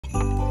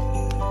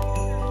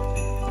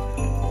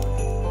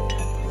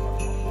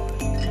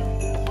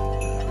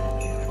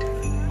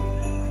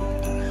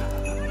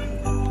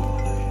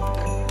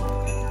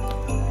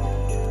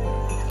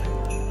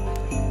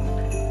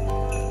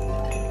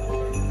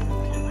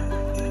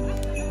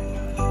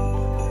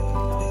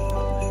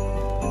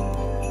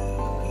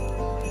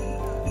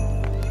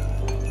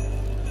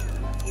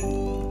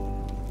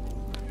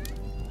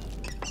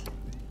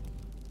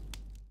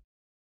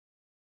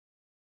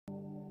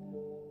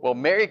Well,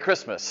 Merry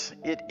Christmas.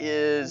 It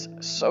is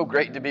so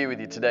great to be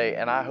with you today,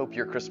 and I hope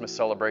your Christmas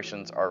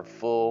celebrations are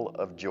full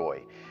of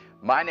joy.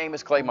 My name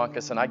is Clay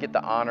Munkus, and I get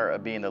the honor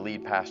of being the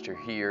lead pastor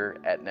here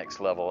at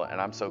Next Level,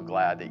 and I'm so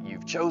glad that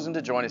you've chosen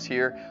to join us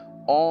here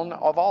on,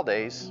 of all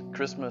days,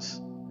 Christmas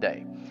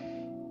Day.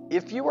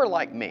 If you were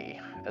like me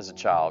as a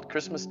child,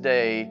 Christmas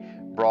Day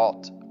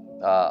brought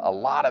a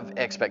lot of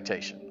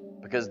expectation,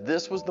 because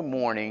this was the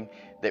morning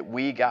that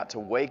we got to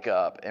wake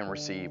up and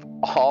receive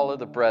all of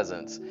the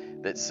presents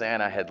that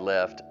Santa had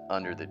left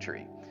under the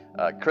tree.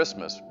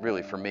 Christmas,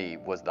 really for me,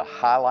 was the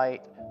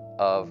highlight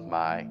of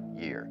my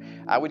year.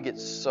 I would get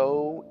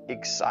so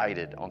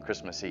excited on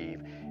Christmas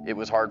Eve, it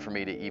was hard for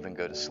me to even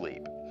go to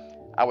sleep.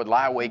 I would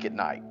lie awake at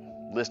night,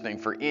 listening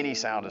for any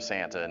sound of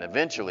Santa, and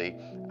eventually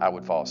I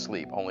would fall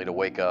asleep, only to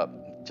wake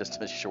up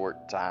just a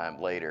short time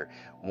later,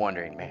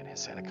 wondering, man,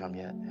 has Santa come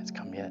yet? Has he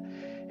come yet?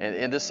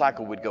 And this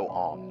cycle would go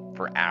on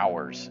for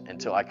hours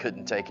until I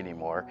couldn't take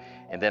anymore.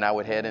 And then I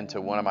would head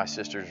into one of my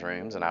sister's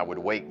rooms and I would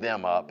wake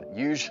them up,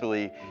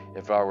 usually,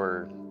 if I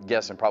were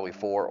guessing, probably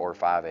 4 or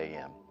 5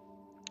 a.m.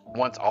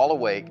 Once all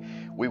awake,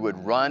 we would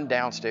run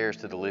downstairs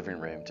to the living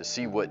room to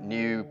see what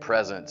new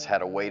presents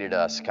had awaited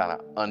us kind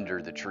of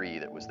under the tree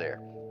that was there.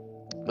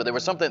 But there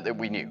was something that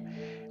we knew.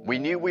 We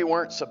knew we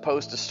weren't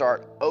supposed to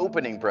start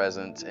opening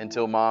presents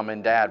until Mom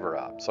and Dad were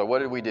up. So what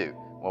did we do?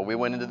 Well, we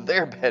went into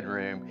their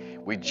bedroom,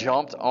 we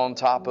jumped on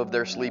top of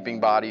their sleeping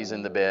bodies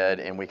in the bed,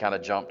 and we kind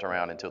of jumped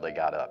around until they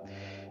got up.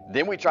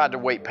 Then we tried to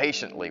wait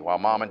patiently while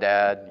Mom and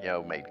Dad,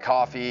 made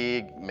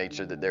coffee, made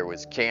sure that there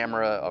was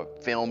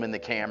film in the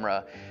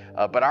camera,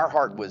 but our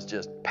heart was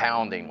just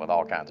pounding with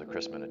all kinds of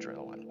Christmas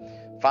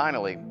adrenaline.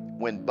 Finally,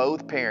 when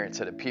both parents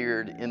had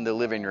appeared in the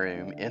living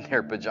room in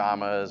their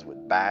pajamas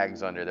with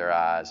bags under their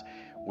eyes,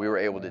 we were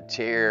able to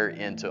tear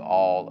into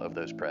all of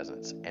those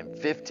presents. And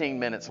 15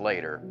 minutes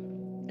later,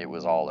 it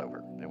was all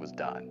over. It was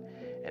done.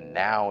 And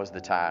now is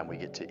the time we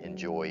get to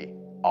enjoy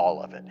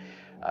all of it.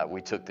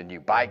 We took the new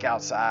bike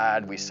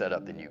outside, we set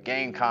up the new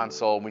game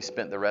console, and we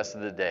spent the rest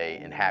of the day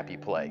in happy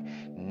play,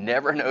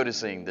 never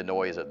noticing the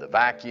noise of the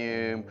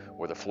vacuum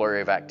or the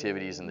flurry of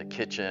activities in the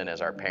kitchen as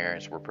our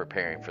parents were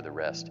preparing for the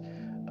rest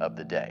of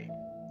the day.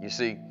 You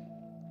see,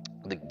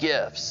 the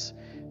gifts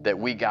that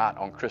we got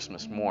on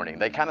Christmas morning,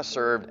 they kind of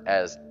served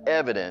as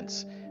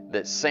evidence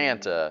that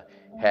Santa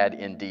had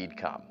indeed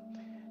come.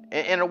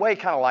 In a way,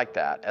 kind of like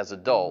that, as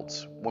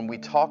adults, when we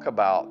talk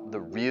about the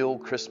real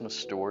Christmas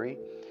story,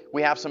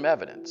 we have some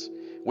evidence.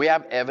 We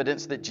have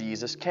evidence that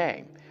Jesus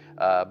came.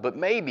 But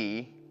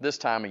maybe this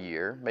time of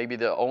year, maybe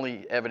the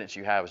only evidence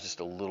you have is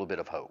just a little bit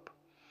of hope.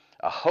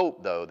 A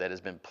hope, though, that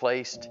has been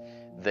placed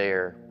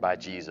there by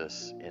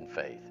Jesus in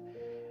faith.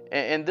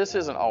 And this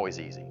isn't always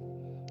easy,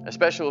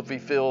 especially if we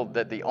feel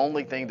that the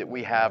only thing that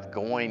we have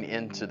going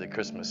into the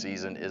Christmas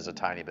season is a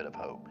tiny bit of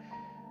hope.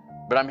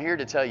 But I'm here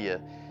to tell you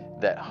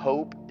that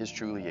hope is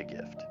truly a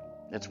gift.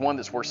 It's one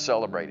that's worth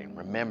celebrating,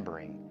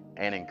 remembering,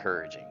 and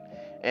encouraging.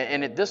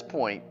 And at this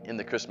point in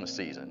the Christmas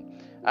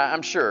season,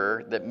 I'm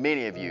sure that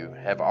many of you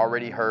have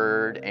already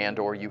heard and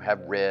or you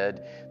have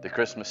read the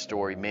Christmas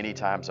story many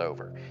times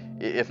over.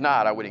 If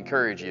not, I would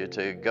encourage you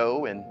to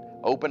go and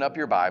open up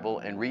your Bible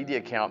and read the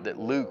account that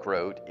Luke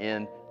wrote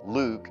in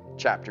Luke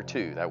chapter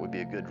 2. That would be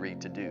a good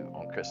read to do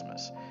on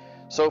Christmas.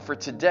 So for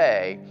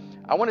today,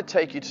 I want to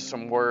take you to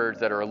some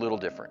words that are a little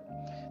different.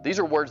 These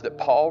are words that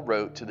Paul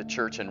wrote to the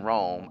church in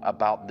Rome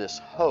about this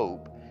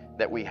hope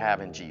that we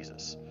have in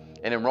Jesus.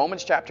 And in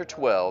Romans chapter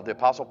 12, the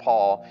Apostle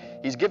Paul,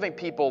 he's giving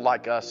people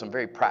like us some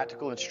very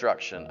practical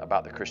instruction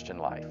about the Christian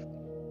life.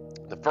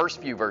 The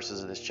first few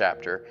verses of this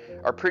chapter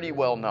are pretty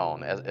well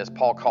known as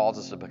Paul calls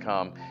us to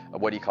become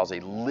what he calls a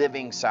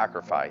living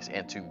sacrifice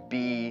and to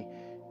be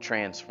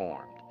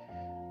transformed.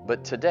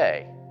 But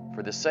today,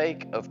 for the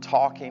sake of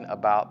talking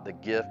about the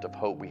gift of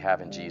hope we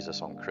have in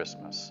Jesus on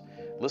Christmas,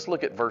 let's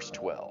look at verse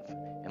 12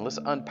 and let's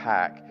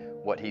unpack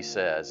what he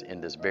says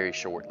in this very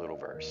short little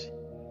verse.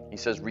 He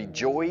says,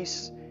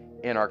 "Rejoice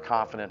in our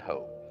confident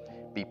hope,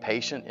 be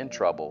patient in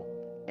trouble,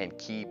 and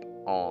keep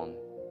on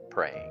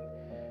praying."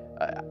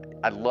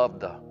 I love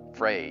the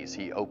phrase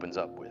he opens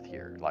up with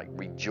here, like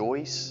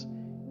rejoice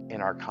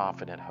in our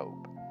confident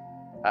hope.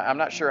 I'm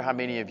not sure how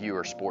many of you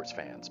are sports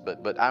fans,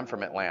 but I'm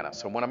from Atlanta,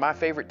 so one of my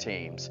favorite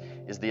teams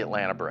is the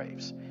Atlanta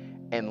Braves.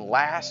 And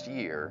last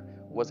year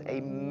was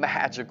a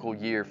magical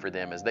year for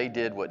them as they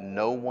did what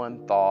no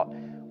one thought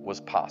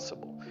was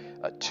possible.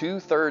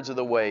 2/3 of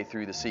the way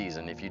through the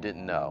season, if you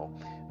didn't know,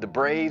 the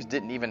Braves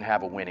didn't even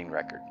have a winning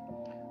record.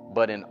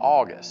 But in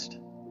August,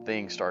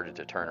 things started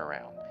to turn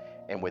around.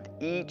 And with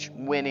each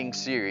winning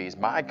series,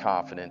 my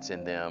confidence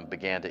in them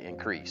began to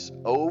increase.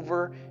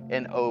 Over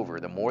and over,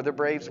 the more the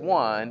Braves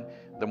won,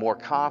 the more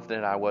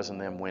confident I was in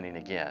them winning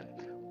again,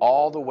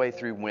 all the way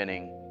through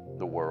winning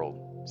the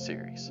World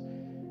Series.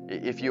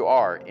 If you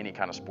are any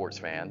kind of sports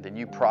fan, then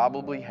you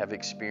probably have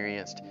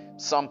experienced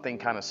something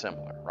kind of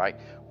similar, right?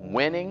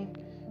 Winning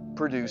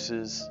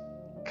produces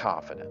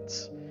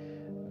confidence.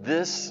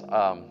 This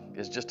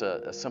is just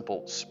a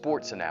simple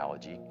sports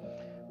analogy,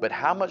 but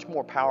how much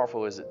more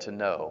powerful is it to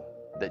know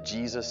that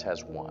Jesus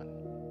has won?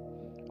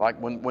 Like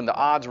when the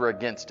odds were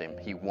against him,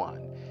 he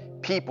won.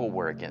 People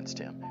were against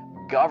him.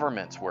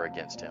 Governments were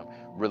against him.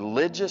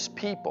 Religious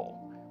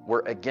people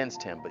were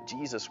against him, but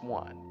Jesus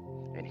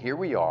won. And here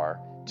we are,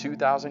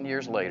 2,000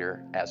 years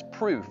later, as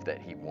proof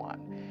that he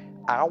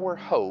won. Our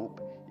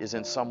hope is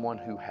in someone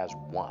who has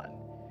won.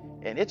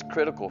 And it's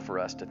critical for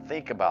us to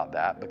think about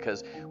that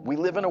because we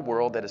live in a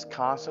world that is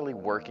constantly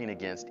working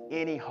against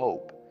any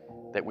hope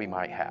that we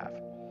might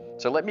have.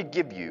 So let me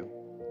give you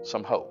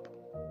some hope.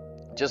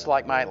 Just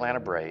like my Atlanta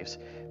Braves,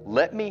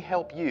 let me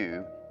help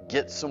you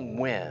get some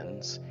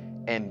wins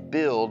and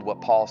build what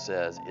Paul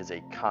says is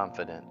a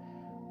confident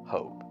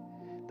hope.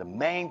 The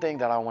main thing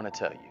that I want to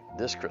tell you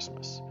this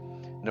Christmas,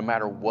 no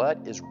matter what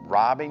is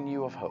robbing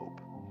you of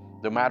hope,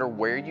 no matter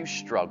where you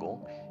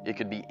struggle, it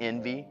could be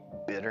envy,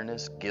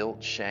 bitterness,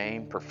 guilt,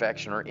 shame,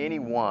 perfection, or any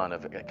one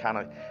of a kind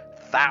of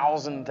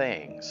 1,000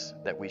 things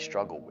that we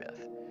struggle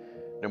with.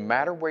 No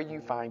matter where you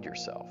find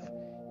yourself,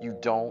 you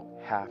don't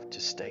have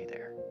to stay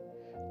there.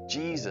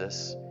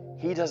 Jesus,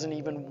 he doesn't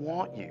even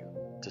want you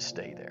to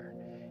stay there.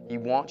 He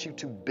wants you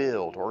to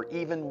build or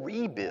even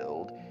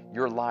rebuild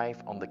your life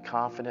on the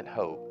confident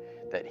hope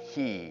that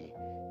he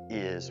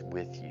is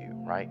with you,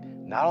 right?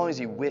 Not only is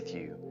he with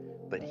you,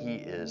 but he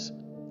is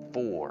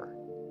for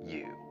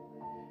you.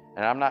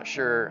 And I'm not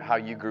sure how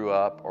you grew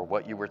up or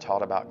what you were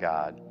taught about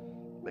God,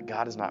 but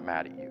God is not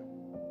mad at you.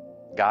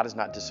 God is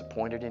not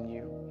disappointed in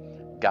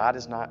you. God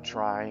is not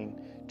trying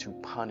to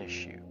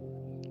punish you.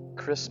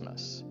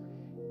 Christmas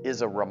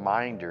is a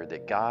reminder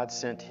that God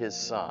sent his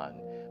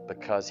son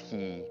because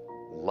he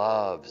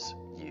loves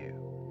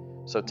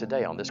you. So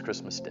today, on this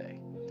Christmas day,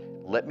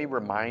 let me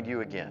remind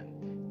you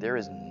again, there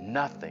is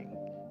nothing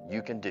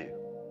you can do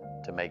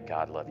to make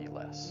God love you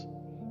less.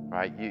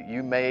 Right?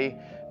 You may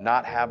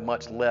not have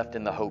much left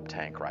in the hope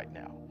tank right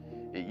now.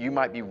 You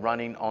might be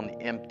running on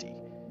empty.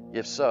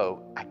 If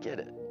so, I get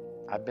it.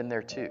 I've been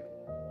there too.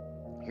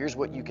 Here's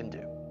what you can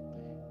do.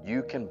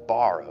 You can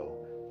borrow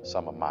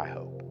some of my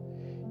hope.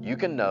 You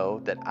can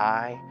know that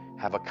I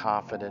have a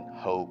confident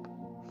hope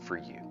for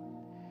you.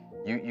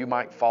 You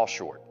might fall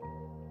short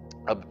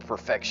of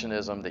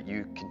perfectionism that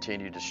you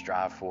continue to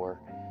strive for.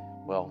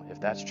 Well,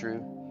 if that's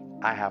true,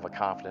 I have a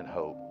confident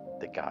hope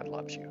that God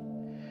loves you.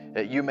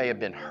 That you may have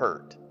been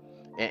hurt,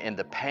 and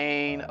the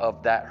pain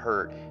of that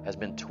hurt has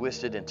been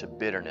twisted into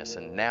bitterness,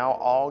 and now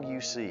all you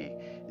see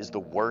is the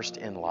worst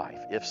in life.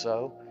 If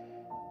so,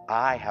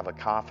 I have a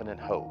confident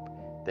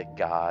hope that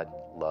God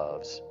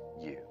loves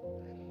you.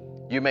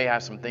 You may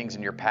have some things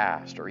in your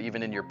past or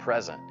even in your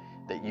present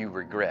that you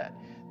regret,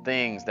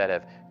 things that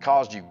have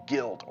caused you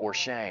guilt or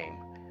shame.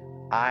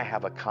 I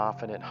have a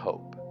confident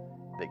hope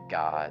that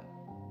God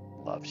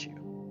loves you.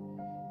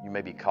 You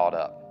may be caught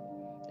up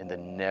in the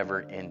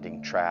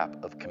never-ending trap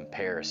of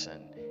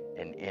comparison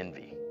and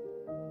envy.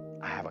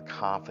 I have a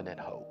confident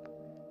hope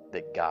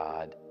that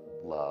God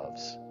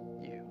loves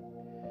you.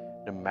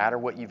 No matter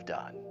what you've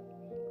done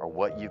or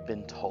what you've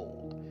been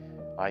told,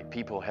 right?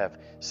 People have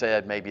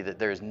said maybe that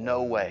there's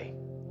no way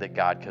that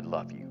God could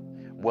love you.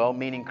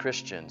 Well-meaning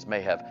Christians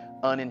may have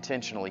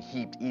unintentionally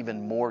heaped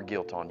even more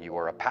guilt on you,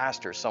 or a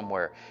pastor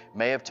somewhere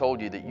may have told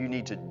you that you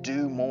need to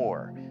do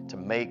more to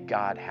make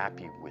God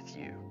happy with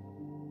you.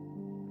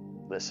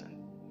 Listen,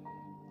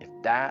 if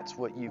that's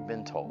what you've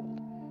been told,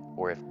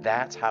 or if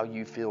that's how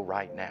you feel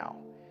right now,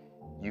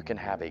 you can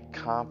have a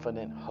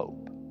confident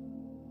hope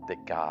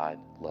that God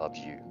loves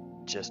you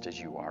just as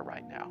you are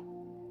right now.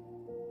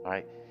 All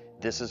right?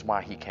 This is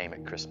why he came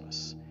at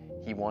Christmas.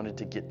 He wanted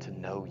to get to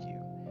know you.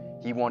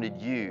 He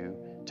wanted you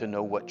to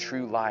know what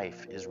true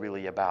life is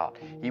really about.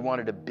 He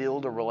wanted to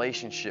build a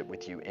relationship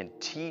with you and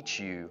teach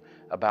you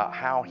about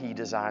how he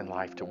designed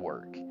life to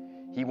work.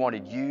 He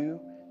wanted you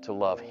to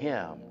love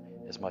him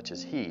as much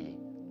as he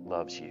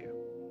loves you.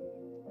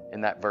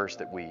 In that verse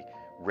that we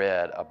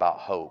read about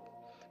hope,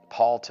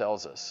 Paul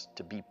tells us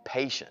to be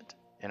patient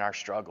in our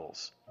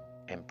struggles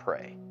and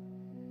pray.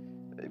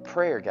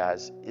 Prayer,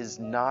 guys, is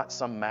not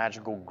some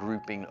magical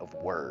grouping of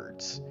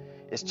words.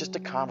 It's just a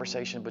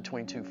conversation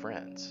between two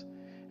friends.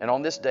 And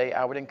on this day,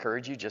 I would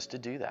encourage you just to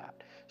do that.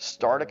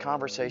 Start a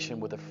conversation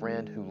with a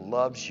friend who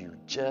loves you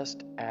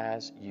just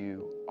as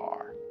you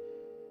are.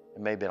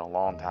 It may have been a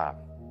long time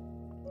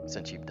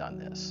since you've done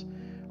this.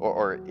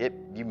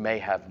 You may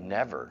have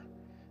never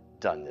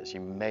done this.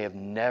 You may have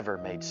never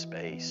made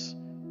space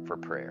for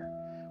prayer.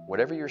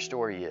 Whatever your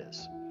story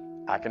is,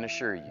 I can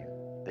assure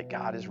you that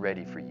God is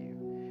ready for you.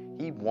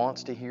 He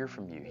wants to hear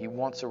from you. He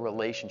wants a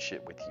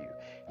relationship with you.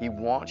 He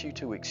wants you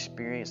to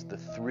experience the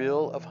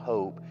thrill of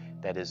hope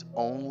that is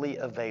only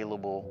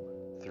available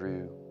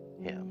through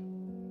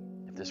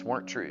him. If this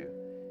weren't true,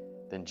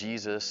 then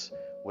Jesus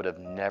would have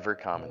never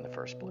come in the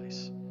first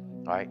place.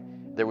 All right?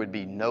 There would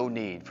be no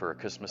need for a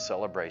Christmas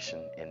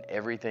celebration, and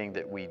everything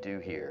that we do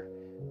here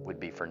would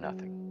be for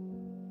nothing.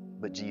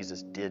 But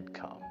Jesus did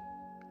come.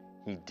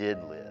 He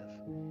did live.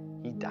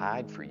 He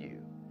died for you.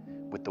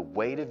 With the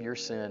weight of your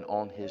sin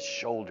on his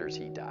shoulders,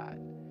 he died.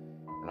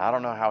 And I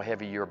don't know how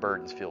heavy your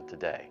burdens feel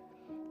today,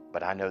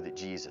 but I know that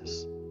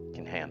Jesus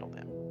can handle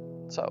them.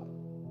 So,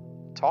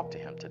 talk to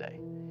him today.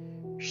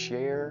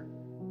 Share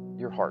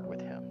your heart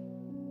with him.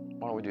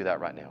 Why don't we do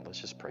that right now? Let's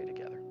just pray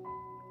together.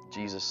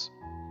 Jesus,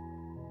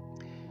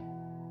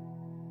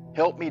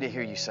 help me to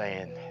hear you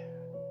saying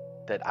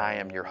that I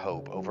am your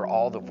hope over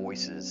all the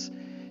voices.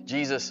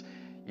 Jesus,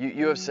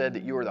 you have said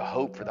that you are the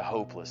hope for the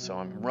hopeless, so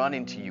I'm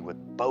running to you with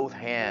both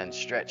hands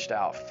stretched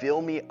out.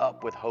 Fill me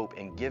up with hope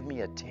and give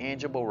me a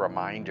tangible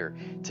reminder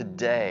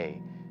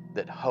today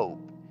that hope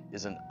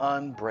is an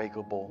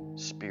unbreakable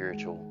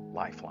spiritual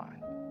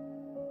lifeline.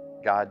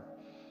 God,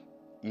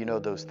 you know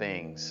those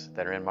things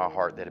that are in my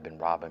heart that have been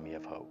robbing me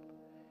of hope.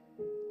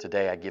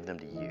 Today I give them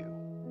to you.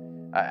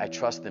 I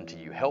trust them to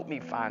you. Help me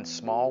find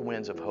small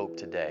wins of hope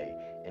today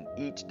and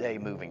each day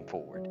moving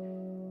forward.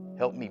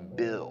 Help me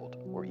build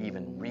or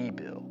even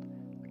rebuild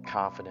a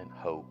confident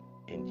hope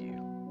in you.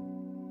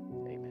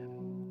 Amen.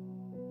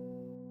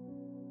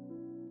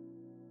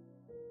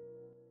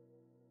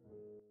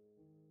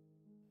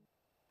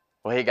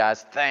 Well, hey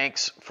guys,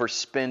 thanks for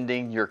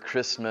spending your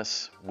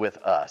Christmas with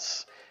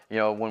us. You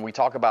know, when we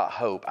talk about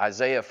hope,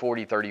 Isaiah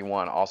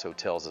 40:31 also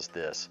tells us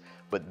this,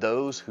 but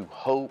those who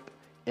hope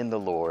in the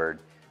Lord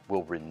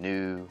will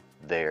renew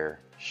their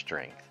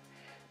strength.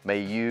 May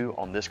you,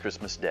 on this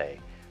Christmas day,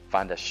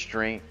 find a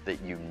strength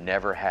that you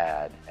never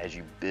had as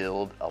you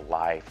build a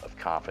life of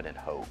confident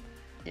hope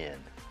in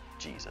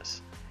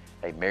Jesus.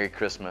 Hey, Merry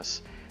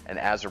Christmas. And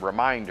as a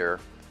reminder,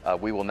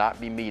 we will not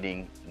be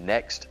meeting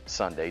next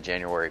Sunday,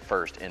 January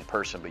 1st, in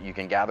person, but you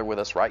can gather with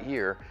us right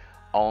here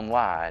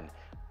online.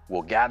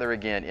 We'll gather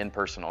again in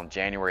person on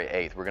January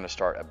 8th. We're going to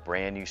start a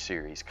brand new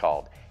series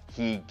called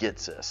He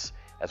Gets Us,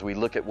 as we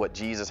look at what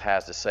Jesus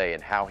has to say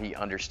and how he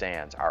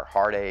understands our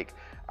heartache,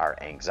 our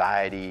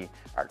anxiety,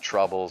 our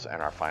troubles,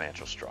 and our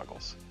financial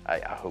struggles. I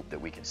hope that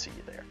we can see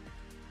you there.